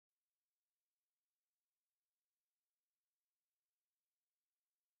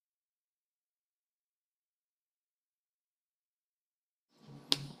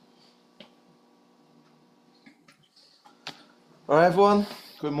Alright everyone,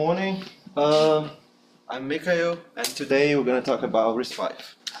 good morning. I'm Mikhail and today we're going to talk about RISC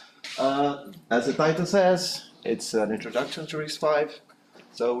V. As the title says, it's an introduction to RISC V.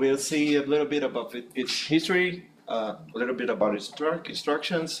 So we'll see a little bit about its history, a little bit about its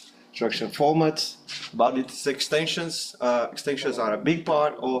instructions, instruction formats, about its extensions. Extensions are a big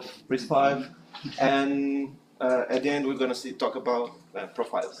part of RISC V. And at the end we're going to talk about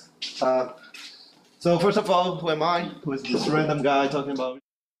profiles. So first of all, who am I? Who is this random guy talking about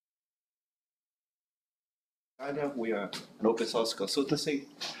Igalia? We are an open source consultancy.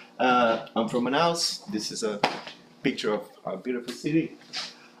 I'm from Manaus. This is a picture of our beautiful city.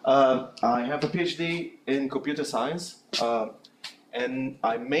 I have a PhD in computer science, and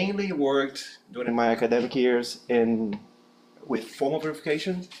I mainly worked during my academic years with formal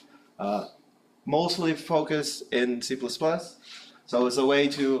verification, mostly focused in C++. So it's a way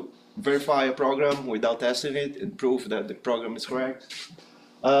to verify a program without testing it and prove that the program is correct.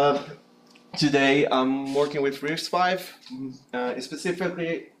 Today I'm working with RISC V,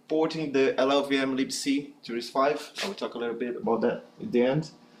 specifically porting the LLVM libc to RISC V. I will talk a little bit about that at the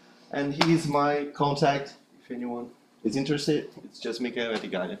end. And here's my contact if anyone is interested. It's just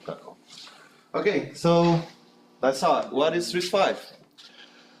Mikhail@igalia.com. Okay, so let's start. What is RISC V?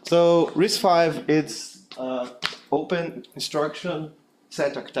 So RISC V is open instruction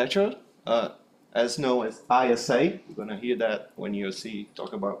set architecture, as known as ISA. You're going to hear that when you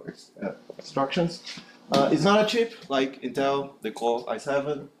talk about instructions. It's not a chip like Intel, the Core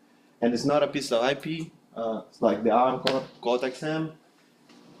i7, and it's not a piece of IP. It's like the ARM Cortex-M.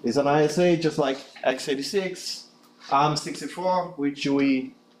 It's an ISA just like x86, ARM64, which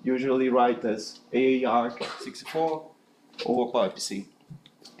we usually write as AARC64 or PowerPC.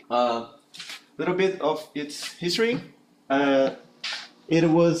 Little bit of its history. It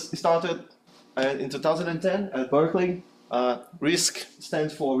was started in 2010 at Berkeley. RISC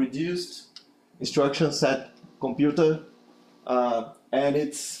stands for Reduced Instruction Set Computer, and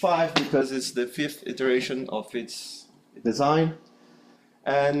it's 5 because it's the 5th iteration of its design.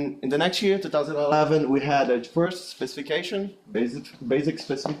 And in the next year, 2011, we had a first specification, basic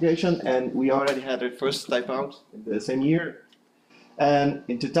specification, and we already had a first type out in the same year. And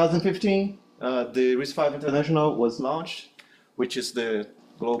in 2015, the RISC V International was launched, which is the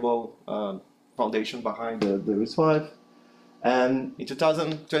global foundation behind the RISC V. And in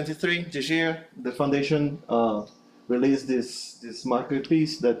 2023, this year, the foundation released this market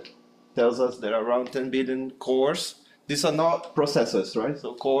piece that tells us there are around 10 billion cores. These are not processors, right?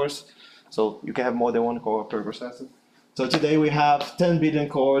 So cores, so you can have more than one core per processor. So today we have 10 billion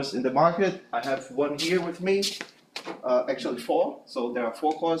cores in the market. I have one here with me, actually 4. So there are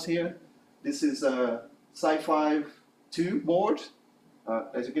 4 cores here. This is a Sci-Fi 2 board.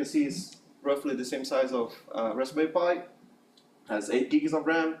 As you can see, it's roughly the same size of Raspberry Pi. Has 8 gigs of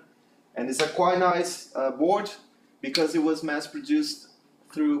RAM, and it's a quite nice board because it was mass-produced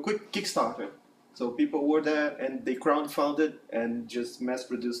through Kickstarter. So people were there and they crowdfunded and just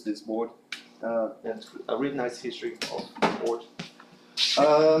mass-produced this board. And a really nice history of the board.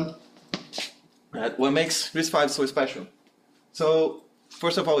 What makes RISC V so special? So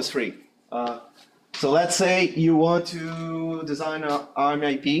first of all, it's free. So let's say you want to design an ARM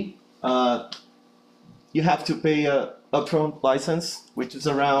IP. You have to pay an upfront license, which is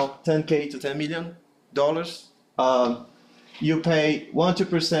around $10K to $10 million. You pay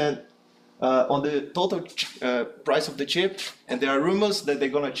 1-2% on the total price of the chip, and there are rumors that they're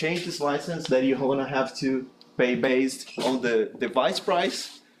going to change this license, that you're going to have to pay based on the device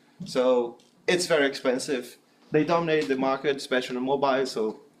price. So it's very expensive. They dominate the market, especially on mobile,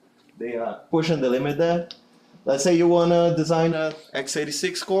 so they are pushing the limit there. Let's say you want to design an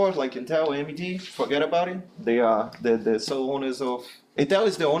x86 core like Intel or AMD, forget about it. They are the sole owners of... Intel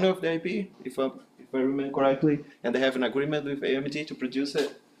is the owner of the IP, if I remember correctly, and they have an agreement with AMD to produce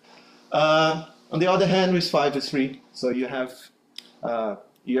it. On the other hand, RISC V is free, so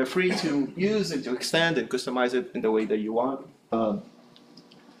you're free to use it, to extend and customize it in the way that you want.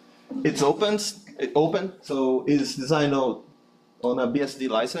 It's open, so it's designed on a BSD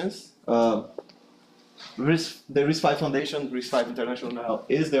license. The RISC V Foundation, RISC V International now,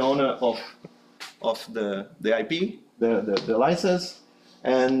 is the owner of the IP, the license,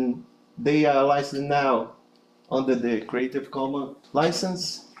 and they are licensed now under the Creative Commons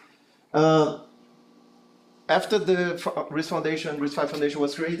license. After the RISC V Foundation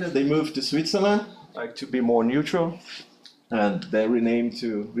was created, they moved to Switzerland, like to be more neutral, and they renamed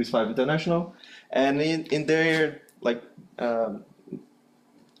to RISC V International. And in their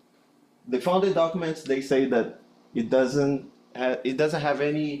the founding documents, they say that it doesn't have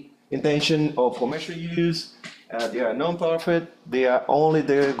any intention of commercial use, They are non-profit. They are only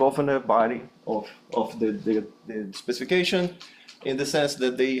the governing body of the specification, in the sense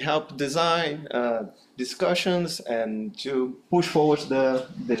that they help design discussions and to push forward the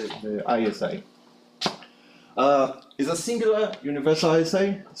ISA. It's a singular universal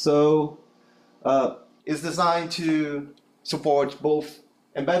ISA, so it's designed to support both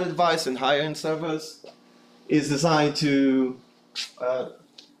embedded device and higher-end servers. It's designed to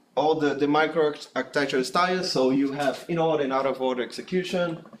all the microarchitecture styles, so you have in-order and out-of-order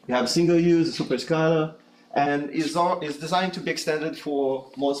execution, you have single-use, superscalar, and it's designed to be extended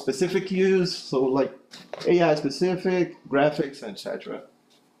for more specific use, so like AI-specific, graphics, etc.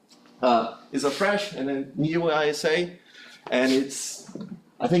 It's a fresh and a new ISA, and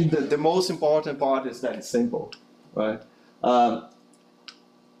I think the most important part is that it's simple, right?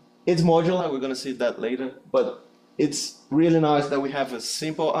 It's modular, we're going to see that later, but it's really nice that we have a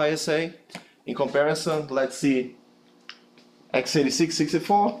simple ISA. In comparison, let's see x86,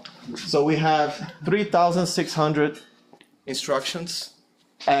 64. So we have 3,600 instructions,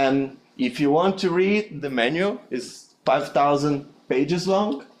 and if you want to read the manual, it's 5,000 pages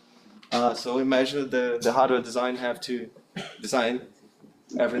long. So imagine the hardware design have to design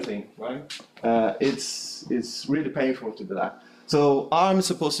everything, right? It's really painful to do that. So ARM is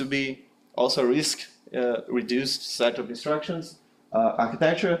supposed to be also RISC reduced set of instructions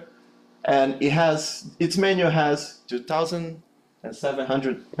architecture, and its manual has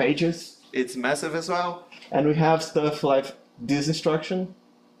 2,700 pages. It's massive as well, and we have stuff like this instruction.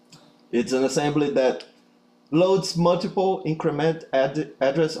 It's an assembly that loads multiple increment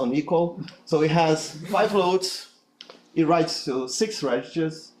address on equal. So it has 5 loads. It writes to 6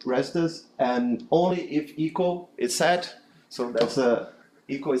 registers, and only if equal is set. So that's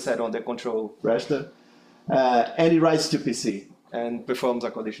equal is set on the control register, and it writes to PC and performs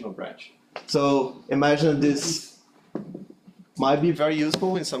a conditional branch. So imagine this might be very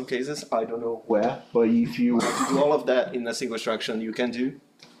useful in some cases. I don't know where, but if you want to do all of that in a single instruction, you can do.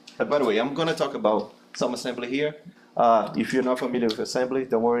 By the way, I'm going to talk about some assembly here. If you're not familiar with assembly,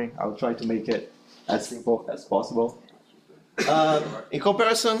 don't worry. I'll try to make it as simple as possible. In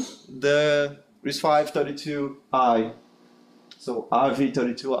comparison, the RISC V 32i, so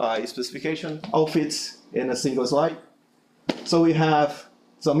RV32i specification, all fits in a single slide. So we have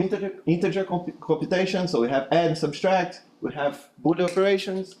some integer computation. So we have add and subtract. We have Boolean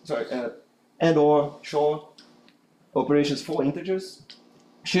operations, and or short operations for integers.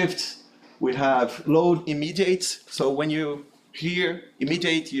 Shift. We have load immediates. So when you hear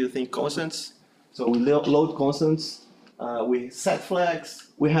immediate, you think constants. So we load constants. We set flags.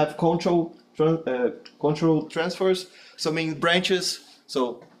 We have control transfers. So mean branches.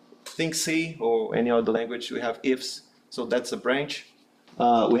 So think C or any other language. We have ifs. So that's a branch.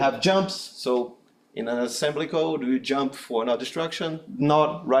 We have jumps. So in an assembly code, we jump for another instruction,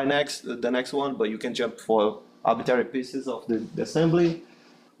 not right next the next one, but you can jump for arbitrary pieces of the assembly.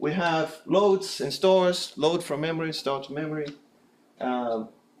 We have loads and stores, load from memory, store to memory.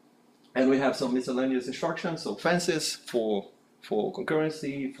 And we have some miscellaneous instructions, so fences for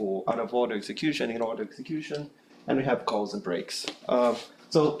concurrency, for out-of-order execution, in-order execution, and we have calls and breaks.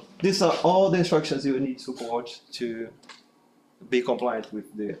 So these are all the instructions you need support to be compliant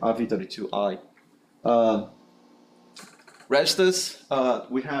with the RV32i. Registers,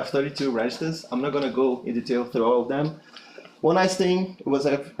 we have 32 registers. I'm not going to go in detail through all of them. One nice thing was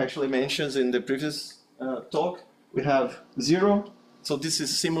actually mentioned in the previous talk. We have 0. So this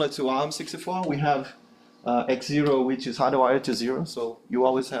is similar to ARM64. We have X0, which is hardwired to 0. So you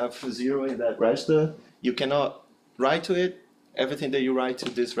always have 0 in that register. You cannot write to it. Everything that you write to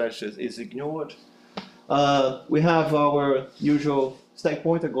this register is ignored. We have our usual stack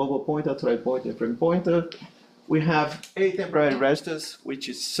pointer, global pointer, thread pointer, and frame pointer. We have 8 temporary registers, which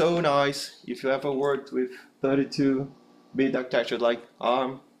is so nice. If you ever worked with 32-bit architecture like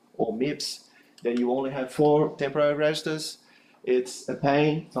ARM or MIPS, then you only have 4 temporary registers. It's a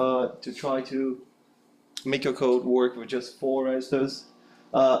pain to try to make your code work with just 4 registers.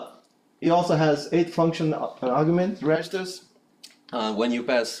 It also has 8 function argument registers when you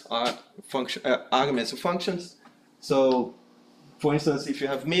pass arguments to functions. So, for instance, if you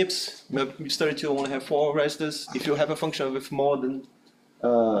have MIPS 32 only have 4 registers. If you have a function with more than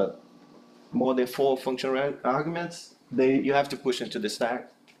 4 function arguments, you have to push into the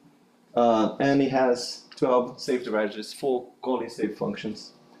stack. And it has 12 safety registers for calling safe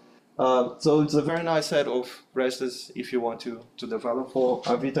functions. So it's a very nice set of registers if you want to develop for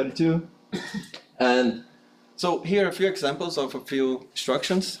RV32. And so here are a few examples of a few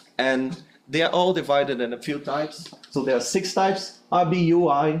instructions, and they are all divided in a few types. So there are 6 types: RB,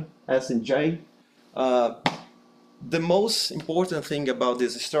 UI, S, and J. the most important thing about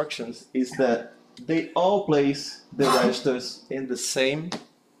these instructions is that they all place the registers in the same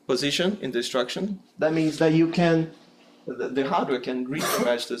position in the instruction. That means that you can, the hardware can read the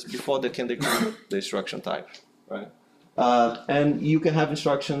registers before they can decode the instruction type, right? And you can have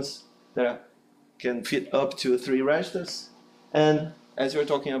instructions that can fit up to 3 registers. And as we're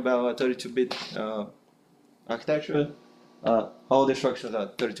talking about a 32-bit architecture, all the instructions are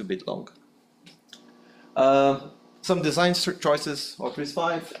 32-bit long. Some design choices of RISC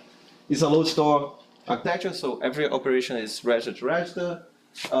V is a load store architecture, so every operation is register to register.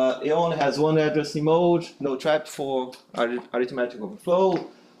 It only has one addressing mode, no trap for arithmetic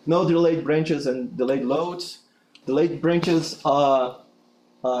overflow, no delayed branches and delayed loads. Delayed branches are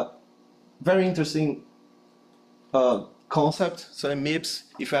very interesting concept. So in MIPS,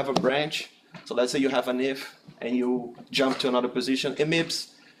 if you have a branch, so let's say you have an if and you jump to another position, in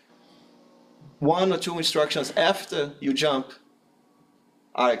MIPS, 1 or 2 instructions after you jump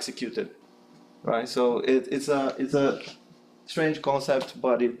are executed, right? So it's a strange concept,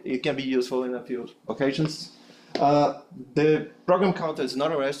 but it can be useful in a few occasions. The program counter is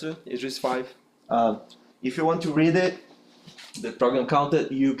not a register, it's RISC V. If you want to read it, the program counter,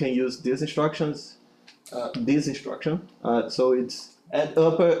 you can use these instructions, this instruction. So it's add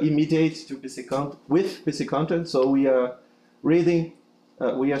upper immediate to PC count with PC counter. So we are reading,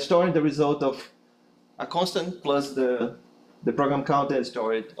 we are storing the result of a constant plus the program counter and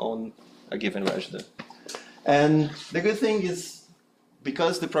store it on a given register. And the good thing is,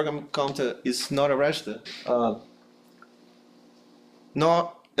 because the program counter is not a register,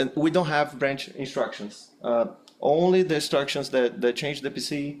 we don't have branch instructions. Only the instructions that change the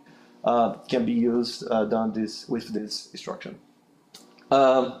PC can be used with this instruction.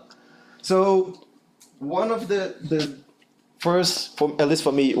 So one of the first, at least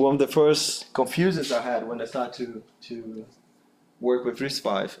for me, one of the first confusions I had when I started to work with RISC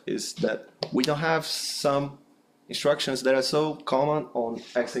V is that we don't have some instructions that are so common on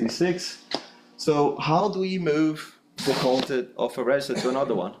x86. So how do we move the content of a register to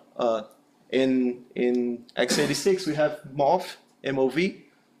another one? In x86 we have MOV,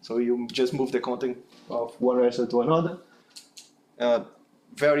 so you just move the content of one register to another.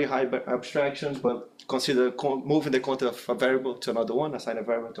 Very high abstraction, but consider moving the content of a variable to another one, assign a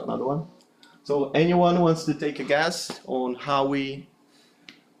variable to another one. So anyone wants to take a guess on how we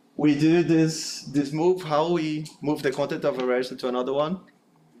do this move, how we move the content of a register to another one?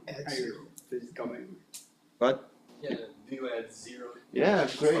 Add 0. Please comment. What? Yeah, do add 0. Yeah,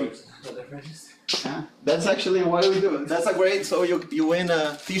 great. That's actually what we do. That's a great. So you win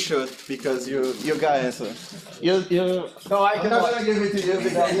a T-shirt because you got answer. You. No, I I'm not gonna give it to you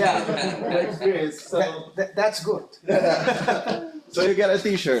because the experience. So that's good. so you get a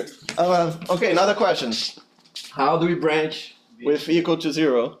T-shirt. Okay, another question. How do we branch with equal to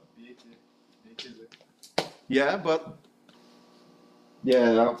 0? Yeah, but.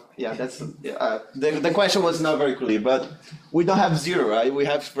 Yeah, that's the question was not very clear, but we don't have 0, right? We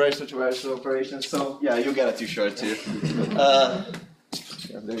have register to register operations, so yeah, you get a T-shirt too.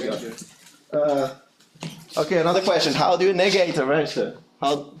 There you go. Okay, another question: how do you negate a register?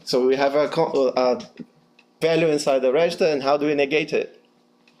 So we have a value inside the register, and how do we negate it?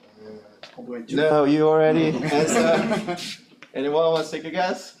 No, you already answered. Anyone wants to take a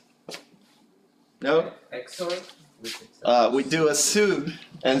guess? No. XOR. We do a sub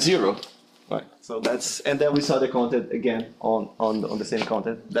and 0, right? So and then we saw the content again on the same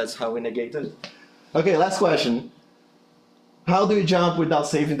content. That's how we negate it. Okay, last question. How do we jump without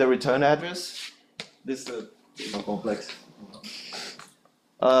saving the return address? This is more complex.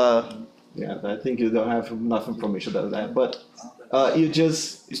 Yeah, I think you don't have enough information about that, but you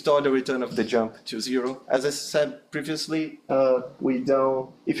just store the return of the jump to 0. As I said previously, we don't.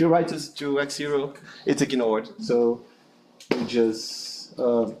 If you write this to x0, it's ignored. So you just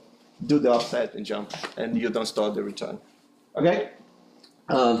do the offset and jump, and you don't store the return. Okay.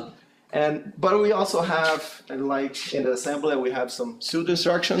 But we also have, like in the assembler, we have some pseudo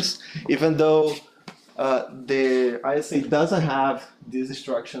instructions. Even though the ISA doesn't have these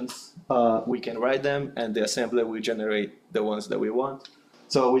instructions, we can write them, and the assembler will generate the ones that we want.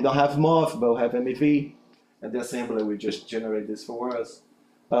 So we don't have MOV, but we have MEV, and the assembler will just generate this for us.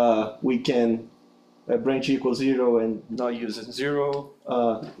 We can branch equals 0 and not use 0.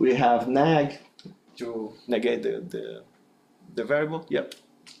 We have nag to negate the variable. Yep.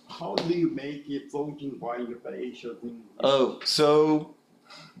 How do you make it floating point operation? Oh, so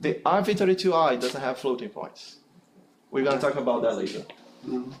the RV32i doesn't have floating points. We're going to talk about that later.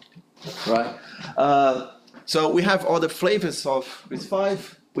 Mm-hmm. Right. So we have other flavors of RISC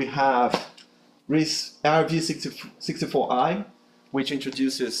V. We have RISC RV64I, which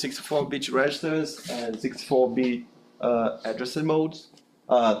introduces 64-bit registers and 64-bit addressing modes.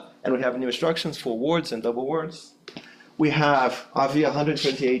 And we have new instructions for words and double words. We have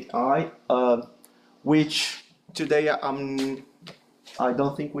RV128I, which today I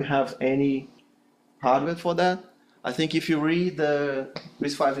don't think we have any hardware for that. I think if you read the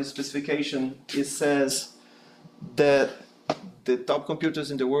RISC V specification, it says that the top computers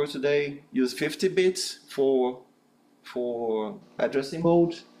in the world today use 50 bits for addressing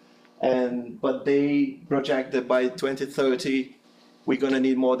mode, but they project that by 2030 we're going to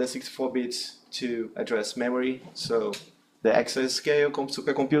need more than 64 bits to address memory, so the exascale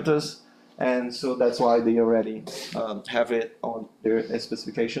supercomputers, and so that's why they already have it on their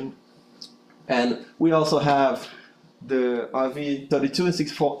specification. And we also have the RV32 and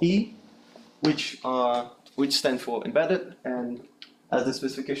 64E, which stand for embedded, and as the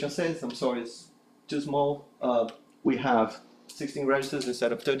specification says, I'm sorry, it's too small. We have 16 registers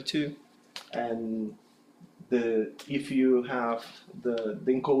instead of 32, and if you have the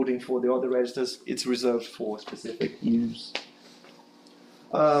encoding for the other registers, it's reserved for specific use.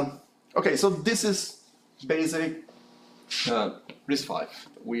 Okay, so this is basic RISC V.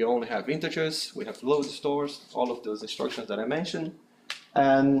 We only have integers, we have load stores, all of those instructions that I mentioned.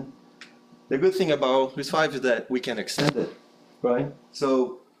 And the good thing about RISC V is that we can extend it, right?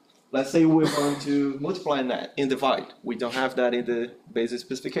 So let's say we want to multiply that and divide. We don't have that in the basic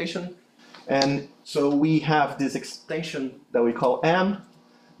specification. And so we have this extension that we call M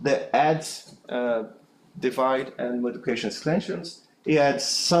that adds divide and multiplication extensions. It adds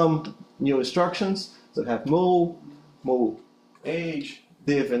some new instructions. So we have mul, age,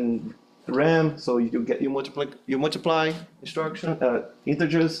 div, and rem. So you multiply instruction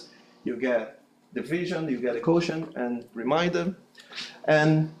integers. You get division, you get a quotient and reminder.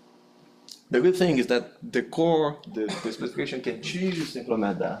 And the good thing is that the core, the specification can choose to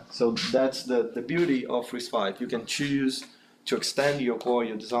implement that. So that's the beauty of RISC V. You can choose to extend your core,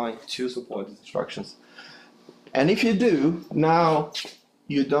 your design to support these instructions. And if you do, now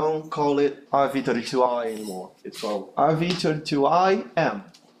you don't call it RV32I anymore. It's called RV32IM.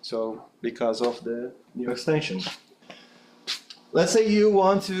 So because of the new extension. Let's say you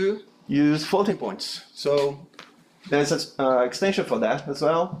want to use floating points. So there's an extension for that as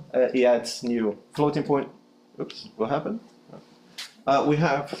well. It adds new floating point. Oops, what happened? We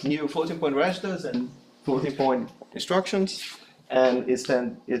have new floating point registers and floating point instructions, and it's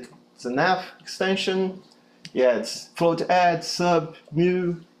a nav extension. It adds float add, sub,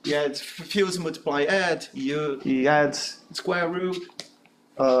 mu. It adds fuse multiply add. It adds square root.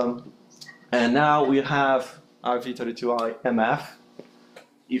 And now we have RV32I MF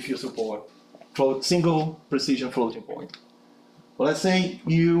if you support single precision floating point. Well, let's say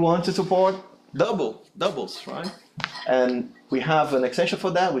you want to support doubles, right? And we have an extension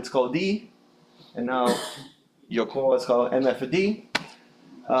for that, which is called D. And now your core is called MFD.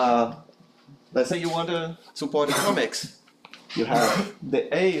 Let's say you want to support economics. You have the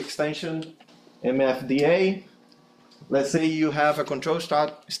A extension, MFDA. Let's say you have a control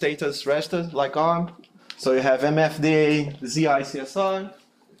status register like ARM. So you have MFDA ZICSR.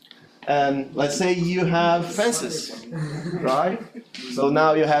 And let's say you have fences, right? So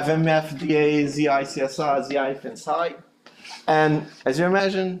now you have MFDA, ZICSR, ZI fence height. And as you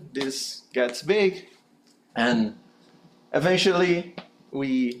imagine, this gets big. And eventually,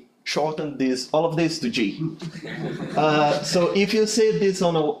 we shorten all of this to G. So if you see this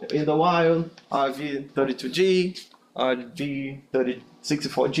in the wild, RV32G,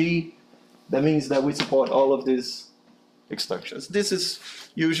 RV64G, that means that we support all of these extensions. This is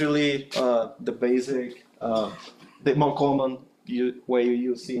usually the basic, the more common way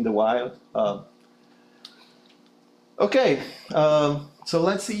you see in the wild. Okay, so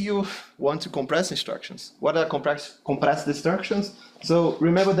let's see you want to compress instructions. What are compressed instructions? So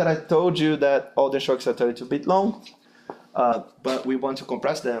remember that I told you that all the instructions are 32-bit long, but we want to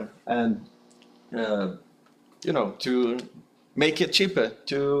compress them and to make it cheaper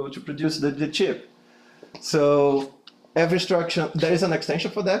to produce the chip. So every instruction, there is an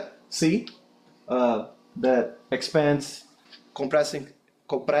extension for that, C, that expands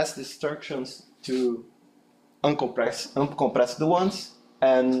compressed instructions to uncompressed ones.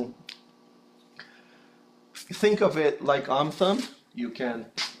 And think of it like ARM thumb. You can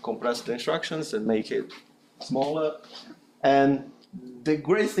compress the instructions and make it smaller. And the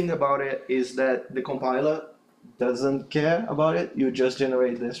great thing about it is that the compiler doesn't care about it. You just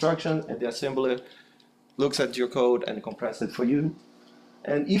generate the instruction and the assembler looks at your code and compresses it for you.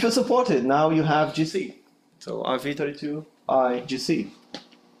 And if you support it, now you have GC. So RV32I GC.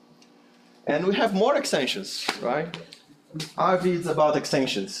 And we have more extensions, right? RV is about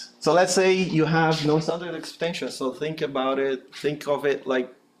extensions. So let's say you have no standard extension. So think about it, think of it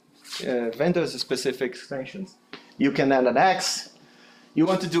like vendors specific extensions. You can add an X. You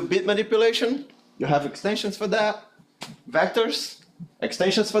want to do bit manipulation, you have extensions for that. Vectors,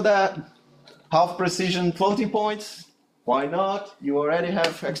 extensions for that. Half precision floating points, why not? You already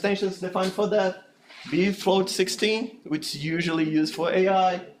have extensions defined for that. bfloat 16, which is usually used for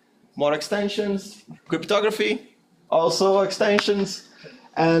AI. More extensions. Cryptography, also extensions.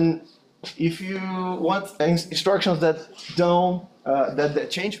 And if you want instructions that don't that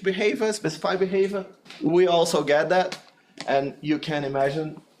change behavior, specify behavior, we also get that. And you can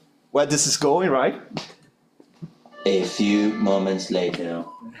imagine where this is going, right? A few moments later.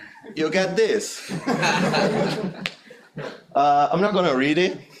 You get this. I'm not going to read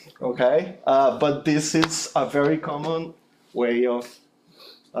it, okay? But this is a very common way of...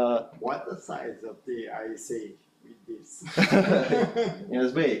 What the size of the IC with this?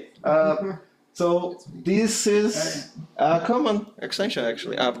 Yes, big. So this is a common extension,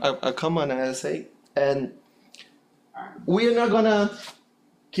 actually, a common ISA. And we're not going to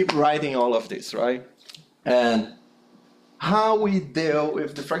keep writing all of this, right? And how we deal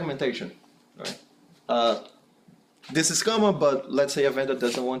with the fragmentation, right? This is common, but let's say a vendor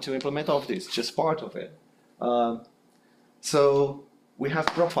doesn't want to implement all of this, just part of it. So we have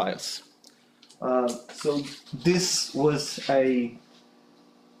profiles. So this was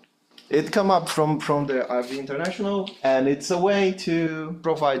it come up from the RV International, and it's a way to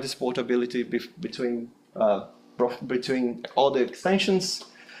provide this portability between all the extensions.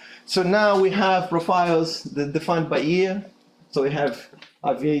 So now we have profiles that defined by year. So we have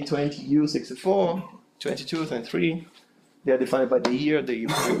RVA 20 U64, 22, 23. They are defined by the year they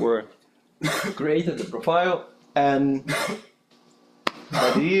were created, the profile, and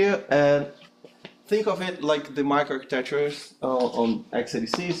by the year. And think of it like the microarchitectures on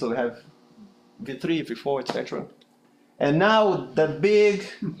x86. So we have V3, V4, etc. And now that big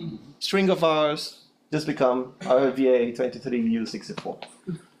string of ours just become RVA 23 U64.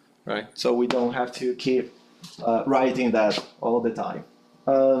 Right, so we don't have to keep writing that all the time.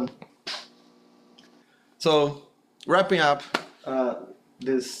 So wrapping up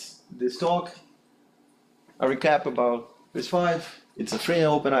this talk, a recap about RISC V. It's a free and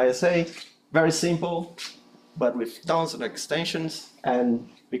open ISA, very simple, but with tons of extensions, and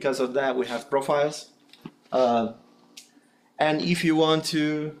because of that we have profiles. And if you want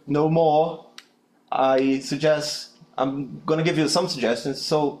to know more, I'm going to give you some suggestions.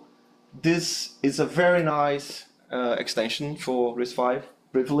 So this is a very nice extension for RISC V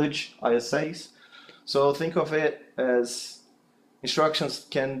privilege ISAs. So think of it as instructions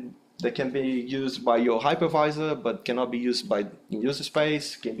that can be used by your hypervisor, but cannot be used in user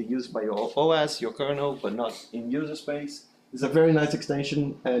space, can be used by your OS, your kernel, but not in user space. It's a very nice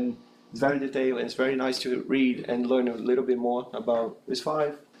extension, and it's very detailed, and it's very nice to read and learn a little bit more about RISC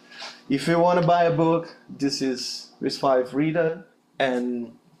V. If you want to buy a book, this is RISC V Reader,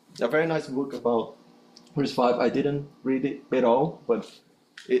 and a very nice book about RISC V. I didn't read it at all, but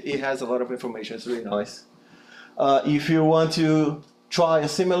it has a lot of information. It's really nice. If you want to try a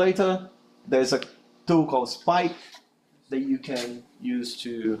simulator, there's a tool called Spike that you can use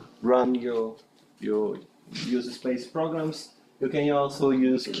to run your user space programs. You can also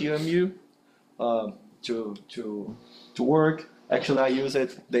use QEMU to work. Actually, I use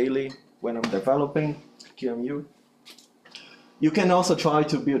it daily when I'm developing QEMU. You can also try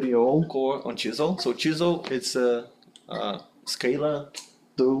to build your own core on Chisel. So Chisel, it's a scalar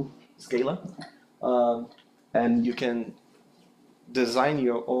tool, and you can design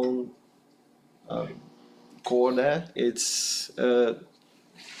your own core there. It's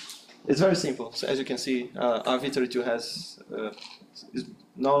very simple. So as you can see, RV32 has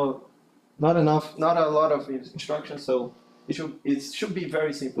not a lot of instructions, so it should be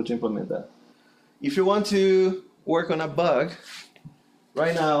very simple to implement that. If you want to work on a bug,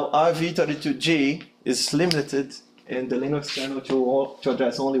 right now RV32G is limited in the Linux kernel to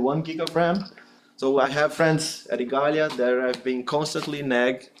address only 1 gig of RAM. So I have friends at Igalia that have been constantly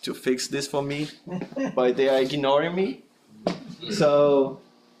nagged to fix this for me, but they are ignoring me. So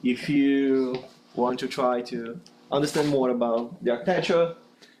if you want to try to understand more about the architecture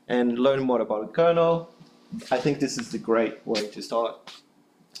and learn more about the kernel, I think this is the great way to start.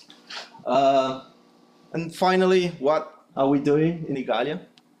 And finally, what are we doing in Igalia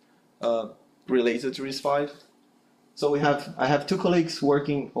related to RISC V? So I have 2 colleagues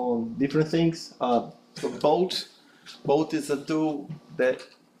working on different things. So Bolt is a tool that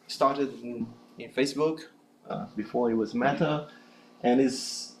started in Facebook before it was Meta, and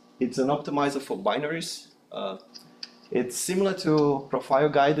is it's an optimizer for binaries. It's similar to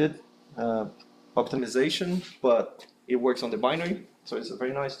profile-guided optimization, but it works on the binary, so it's a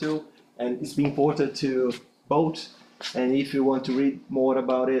very nice tool, and it's being ported to Bolt. And if you want to read more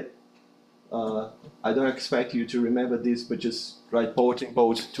about it, I don't expect you to remember this, but just write porting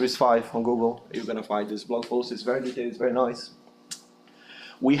Bolt to RISC V on Google. You're gonna find this blog post. It's very detailed. It's very nice.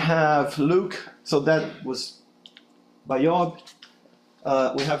 We have Luke. So that was by Job.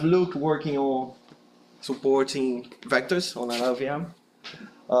 We have Luke working on supporting vectors on an LLVM.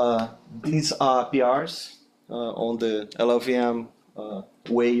 These are PRs on the LLVM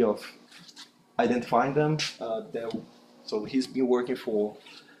way of identifying them. So he's been working for,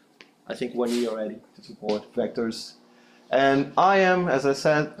 I think, 1 year already to support vectors. And I am, as I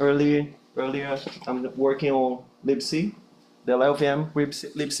said earlier, I'm working on libc, the LLVM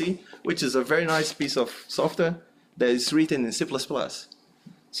libc, which is a very nice piece of software that is written in C++.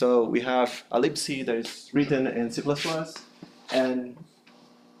 So we have a libc that is written in C++, and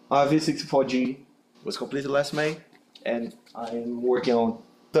RV64G was completed last May, and I'm working on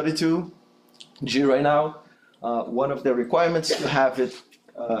 32G right now. One of the requirements to have it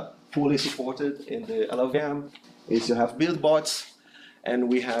fully supported in the LLVM is to have build bots, and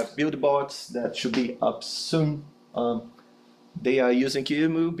we have build bots that should be up soon. They are using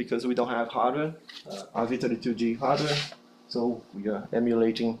QEMU because we don't have hardware, RV32G hardware, so we are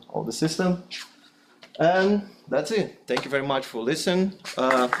emulating all the system. And that's it. Thank you very much for listening.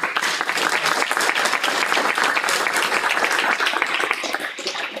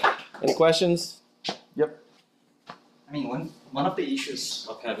 Any questions? Yep. I mean, one of the issues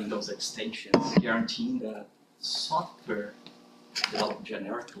of having those extensions guaranteeing that software developed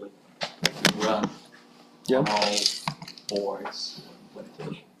generically will run on all boards or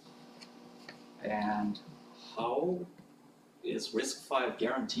implementations. And how is RISC V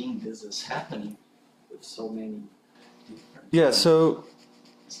guaranteeing this is happening with so many different? Yeah, so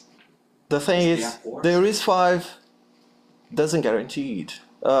the thing is, the RISC V doesn't guarantee it.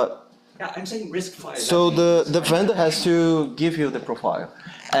 Yeah, I'm saying RISC V. So the vendor has to give you the profile.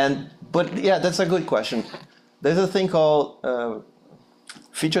 But yeah, that's a good question. There's a thing called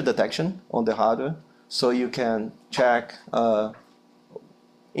feature detection on the hardware, so you can check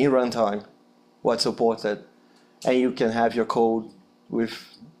in runtime what's supported, and you can have your code with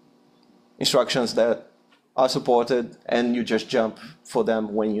instructions that are supported, and you just jump for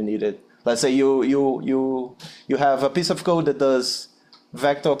them when you need it. Let's say you have a piece of code that does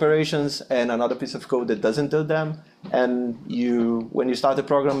vector operations and another piece of code that doesn't do them, and when you start the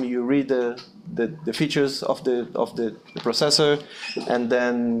program, you read the features of the processor, and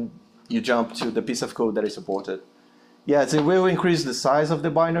then you jump to the piece of code that is supported. Yes, it will increase the size of the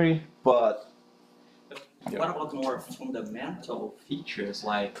binary, but what about more fundamental features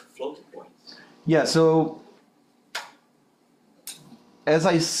like floating points? Yeah, so as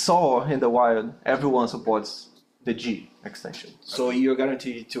I saw in the wild, everyone supports the G extension. So you're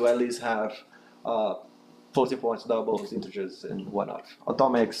guaranteed to at least have floating points, doubles, integers, and whatnot.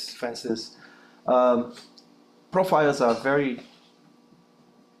 Atomics, fences. Profiles are a very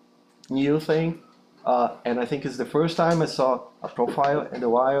new thing, and I think it's the first time I saw a profile in the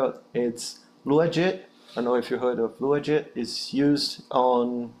wild. It's LuaJIT. I don't know if you heard of LuaJIT. It's used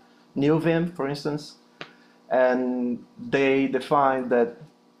on NeoVim, for instance, and they define that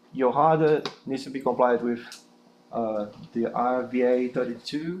your hardware needs to be compliant with the RVA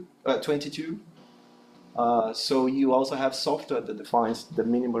 22. So you also have software that defines the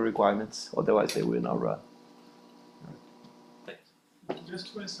minimal requirements, otherwise they will not run.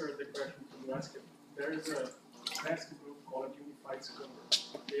 Just to answer the question from last, there is a RISC group called Unified Scumber.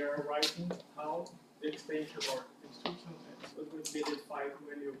 They are writing how the extension or instruction is going to be identified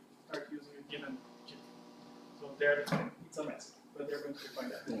when you start using a given chip. So there, it's a mess, but they're going to define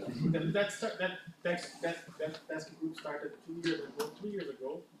that. That task group started 3 years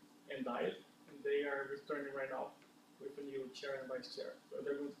ago, and died, and they are returning right now with a new chair and vice chair. So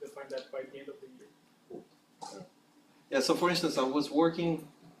they're going to define that by the end of the year. Cool. Yeah, so for instance, I was working,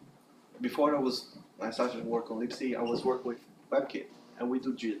 before I started work on libc, I was working with WebKit, and we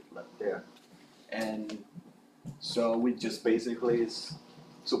do JIT there. And so we just basically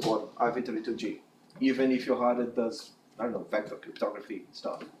support RV32G. Even if your hardware does, I don't know, vector cryptography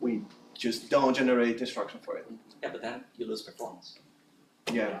stuff, we just don't generate instruction for it. Yeah, but then you lose performance.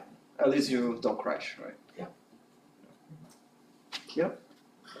 Yeah, at least you don't crash, right? Yeah. Yep.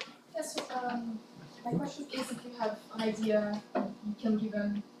 Yes, my question is if you have an idea, you can give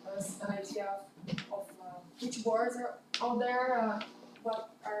us an idea of which boards are out there, what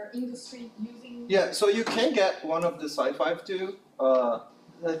are industry using? Yeah, so you can get one of the Sci5 too.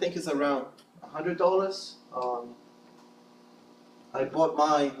 I think it's around $100. I bought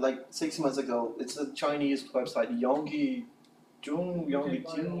mine like 6 months ago. It's a Chinese website, Yonggi Jung, You Yonggi can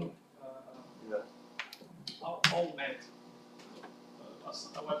buy Jing. on, Yeah. Allnet,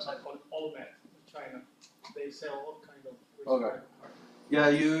 a website called Allnet in China. They sell all kind of Okay. hardware.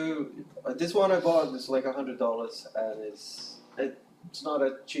 Yeah, this one I bought is like $100, and it's not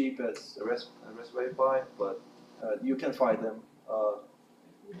as cheap as the Raspberry Pi, but you can find them.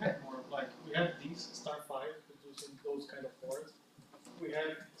 We have more, like, we have these Star 5 producing those kind of boards. We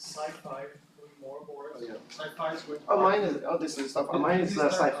have Sci-Fi doing more boards. Oh, yeah. Sci-Fi is going to. This is stuff. This- Mine this is is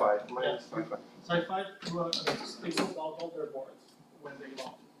sci-fi. Sci-Fi. Mine Yeah. is sci-fi. Sci-Fi, they sold out all their boards when they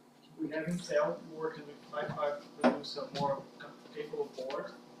launched. We have Intel working with Sci-Fi to produce a more capable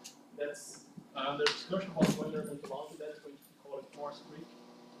board. That's under discussion about when they're going to launch it. That's going to be called Force Creek.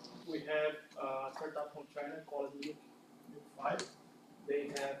 We have a startup from China called Milk 5. They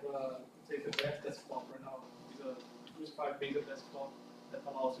have, say, the best desktop right now is a RISC V based desktop that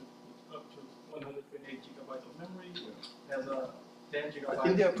allows you to put up to 128 gigabytes of memory. Has a 10 gigabytes. I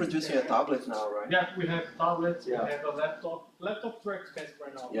think they are producing a tablet now, right? Yeah, we have tablets. Yeah. We have a laptop. Laptop's very expensive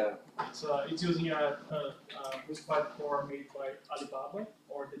right now. Yeah. It's using a RISC V core made by Alibaba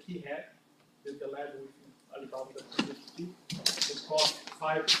or the T-Head, the lab with Alibaba that's USP. It costs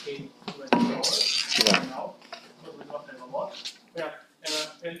 $5K right now, so we don't have a lot. Yeah,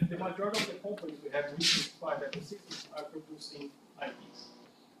 and the majority of the companies we have RISC V ecosystems are producing IPs.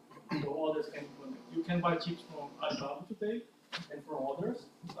 So others can you can buy chips from Alibaba today and from others,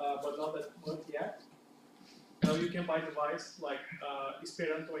 but not that much yet. Now you can buy device like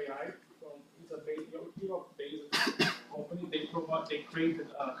Esperanto AI from it's a Europe-based company. They created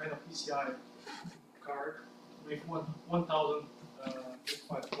a kind of PCI card with 1,000 RISC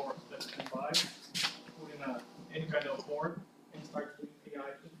V cores that you can buy, put in any kind of board, and start doing AI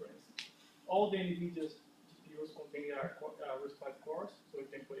inference. All the NVIDIA's GPUs contain RISC V cores, so you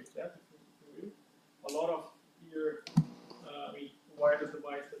can play with that if you will. A lot of your wireless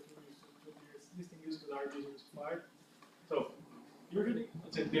device that you use to your existing users are using RISC V. So usually,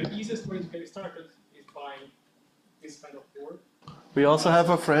 the easiest way to get started is buying this kind of board. We also have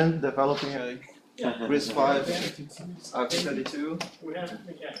a friend developing a Yeah. RISC V RT32. We have,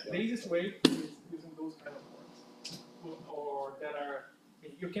 the easiest way is using those kind of boards, or that are,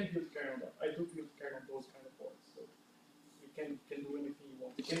 you can build kernel on them. I do build kernel on those kind of boards, so you can do anything you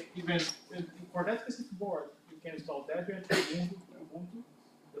want. You can even, for that specific board, you can install Debian, Ubuntu,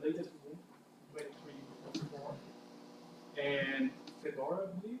 the latest Ubuntu, 23.4, and Fedora,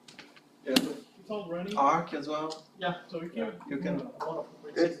 I believe. Yeah. So it's all running. Arc as well. Yeah, so you can, a lot of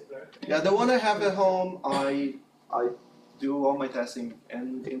operating systems there. Yeah, the one I have at home, I do all my testing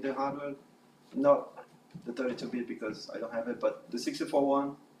and in the hardware, not the 32-bit because I don't have it, but the 64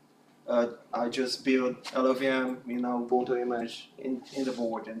 one, I just build LLVM, Ubuntu image in the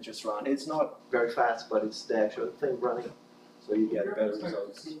board and just run. It's not very fast, but it's the actual thing running, so you get better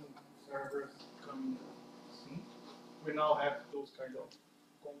results. Servers coming soon. We now have those kind of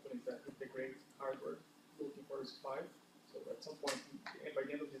companies that integrate hardware looking for RISC V. So at some point, by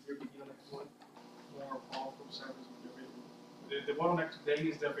the end of this year, beginning of next one, more powerful servers will be available. The bottleneck today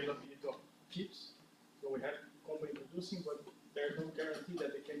is the availability of chips. So we have companies producing, but there's no guarantee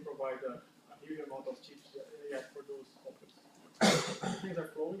that they can provide a huge amount of chips yet for those companies. Things are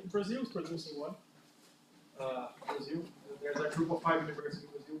flowing. Brazil is producing one. Brazil, there's a group of 5 universities in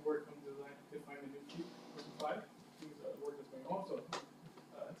Brazil working on define a new chip for RISC V. Things work is going on, so at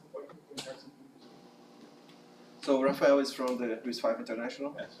some point we can have something. So Rafael is from the RISC V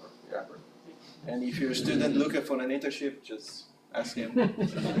International. Yes, sir. Yeah. And if you're a student looking for an internship, just ask him. Well,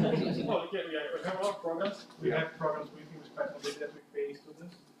 yeah, we have a lot of programs. We have programs with respect to that we pay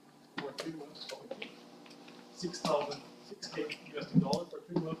students for 3 months, so $6K US for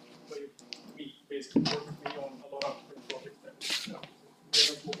 3 months. So we basically work with me on a lot of different projects that we are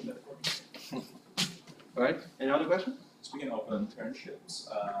not moving that project. All right. Any other question? Speaking of internships,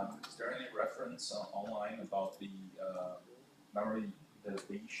 is there any reference online about the memory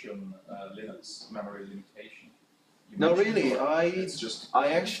deletion, Linux memory limitation? No, really. It's just I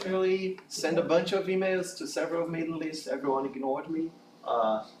actually sent a bunch of emails to several Middle East. Everyone ignored me.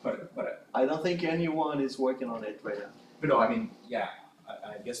 but I don't think anyone is working on it right now. but no, I mean, yeah,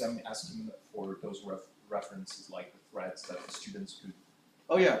 I guess I'm asking for those references, like the threads that the students could.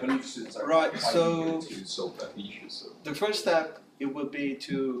 Oh yeah. I believe students are Right, quite so- eager to solve that issue. So The first step it would be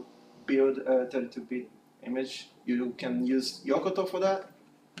to build a 32-bit image. You can use Yokoto for that,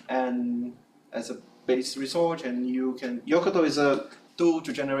 and as a base resource, and you can Yokoto is a tool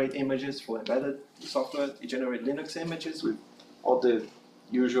to generate images for embedded software. You generate Linux images with all the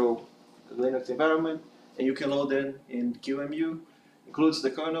usual Linux environment, and you can load in QEMU, includes the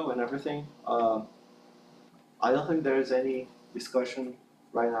kernel and everything. I don't think there's any discussion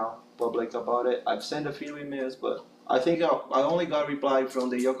right now public about it. I've sent a few emails, but I think I only got a reply from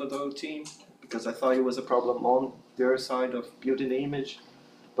the Yokoto team because I thought it was a problem on their side of building the image,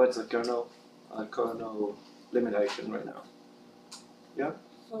 but it's a kernel limitation right now. Yeah.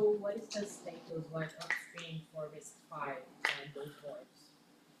 So what is the status like upstream for RISC V and those boards?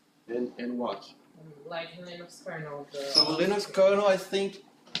 And what? Like Linux kernel. So Linux kernel, I think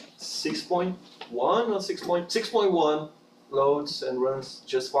 6.1 or 6.1 loads and runs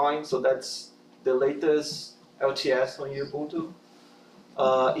just fine. So that's the latest LTS on Ubuntu.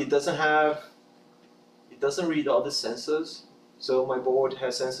 It doesn't read all the sensors. So my board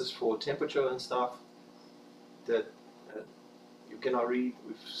has sensors for temperature and stuff that you cannot read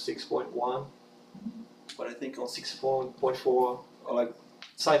with 6.1. But I think on 6.4 or like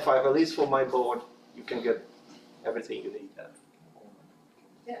Sci-Fi, at least for my board, you can get everything you need.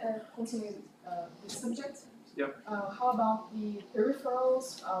 Continue this subject. Yeah. How about the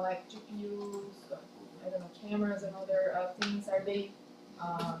peripherals, like GPUs, I don't know, cameras and other things? Are they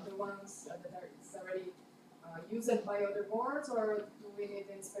the ones that are already used by other boards, or do we need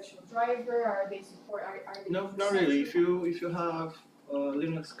any special driver? Are they support? Are they No, not really. If you have a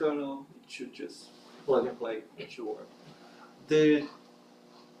Linux kernel, it should just plug and play. It should work.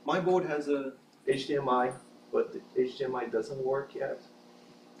 My board has a HDMI, but the HDMI doesn't work yet.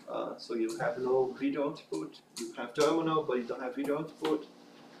 So you have no video output. You have terminal, but you don't have video output.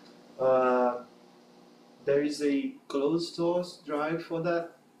 There is a closed source drive for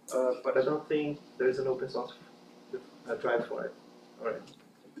that, but I don't think there is an open source drive for it. Alright.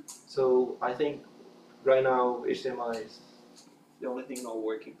 So I think right now HDMI is the only thing not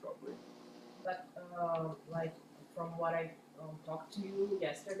working properly. But like from what I talked to you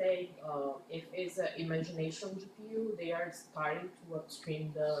yesterday, if it's an imagination GPU, they are starting to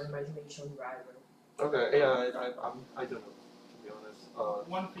upstream the imagination driver. Okay, yeah, I don't know, to be honest.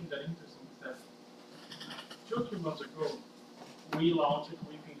 One thing that interesting is that 2 or 3 months ago, we launched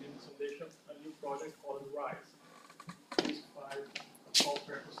within Linux Foundation a new project called RISC V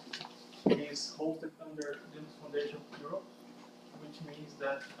software ecosystem. It is hosted under Linux Foundation Europe, which means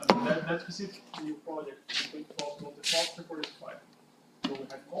that that specific new project is going to focus on the software for RISC V. So we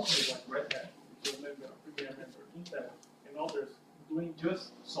have companies like Red Hat, which is a member, Intel, and others doing just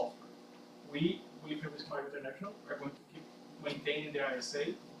software. We with RISC V International are going to keep maintaining the ISA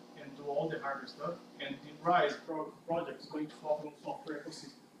and do all the hardware stuff, and the RISE project is going to focus on software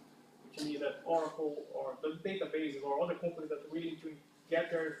ecosystem, which means that Oracle or the databases or other companies that are willing to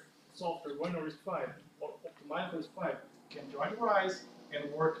get their software running on RISC V or optimize RISC V can join RISE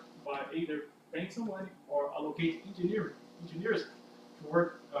and work by either paying some money or allocate engineers to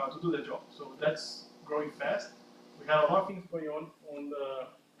work to do the job. So that's growing fast. We had a lot of things going on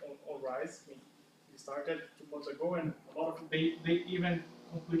RISE. We started 2 months ago, and a lot of they even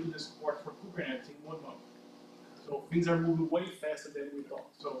completed the support for Kubernetes in 1 month. So things are moving way faster than we thought.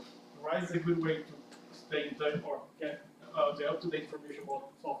 So RISE is a good way to stay in touch or get the up-to-date information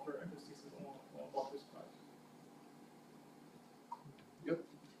about software ecosystems on RISC V.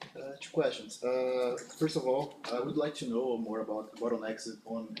 2 questions. First of all, I would like to know more about bottlenecks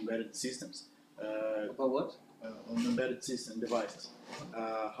on embedded systems. About what? On embedded system devices.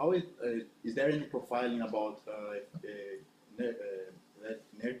 Is there any profiling about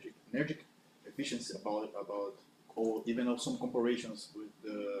energy efficiency about or even of some comparisons with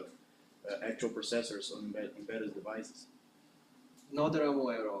the actual processors on embedded devices? Not that I'm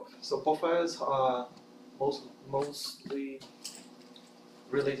aware of. So profiles are mostly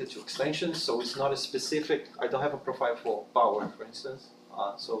related to extensions, so it's not a specific. I don't have a profile for power, for instance.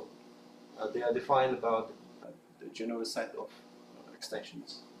 They are defined about the general set of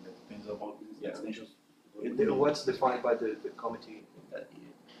extensions. That depends about these extensions. What's defined by the committee that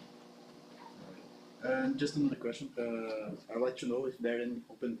year. And just another question. I'd like to know if there are any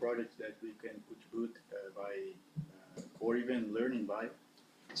open projects that we can contribute by or even learning by.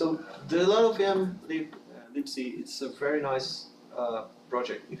 So the LearnOVM libc, it's a very nice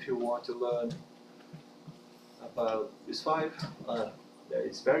project if you want to learn about RISC V. There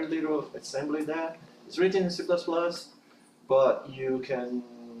is very little assembly there. It's written in C++, but you can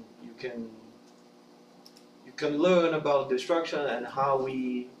learn about the structure and how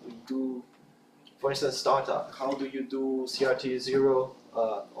we do, for instance, startup. How do you do CRT0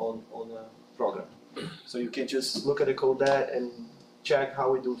 on a program? So you can just look at the code there and check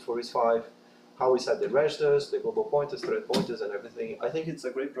how we do for RISC V, how we set the registers, the global pointers, thread pointers, and everything. I think it's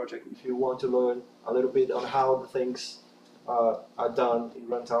a great project if you want to learn a little bit on how the things are done in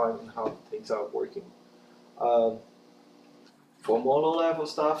runtime and how things are working. For more low-level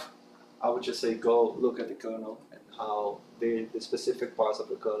stuff, I would just say go look at the kernel and how the specific parts of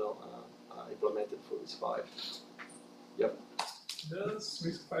the kernel are implemented for RISC V. Yep. Does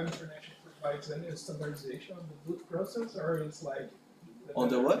RISC V International provides any standardization on the boot process, or it's like On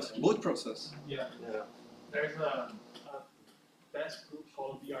the what? Boot process. Yeah, Yeah. there's a test group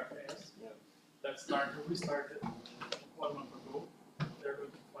called VRS we started 1 month ago. They're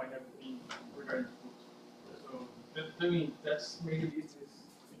going to find everything regarding the boot. So I mean that's made list is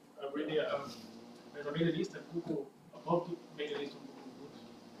already there's a made list that Google about to make a list on Google Boot.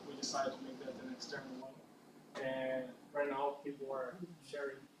 We decided to make that an external one, and right now people are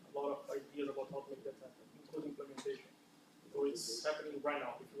sharing a lot of ideas about how to make that happen, including implementation. So it's happening right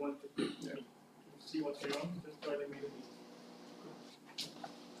now. If you want to see what's going on, just try to make a list.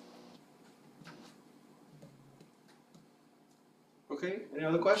 Okay, any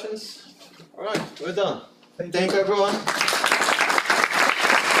other questions? All right, we're done. Thank you, everyone.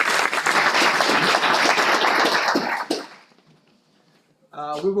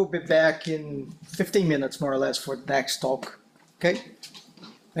 We will be back in 15 minutes, more or less, for the next talk. Okay?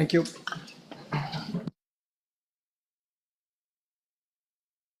 Thank you.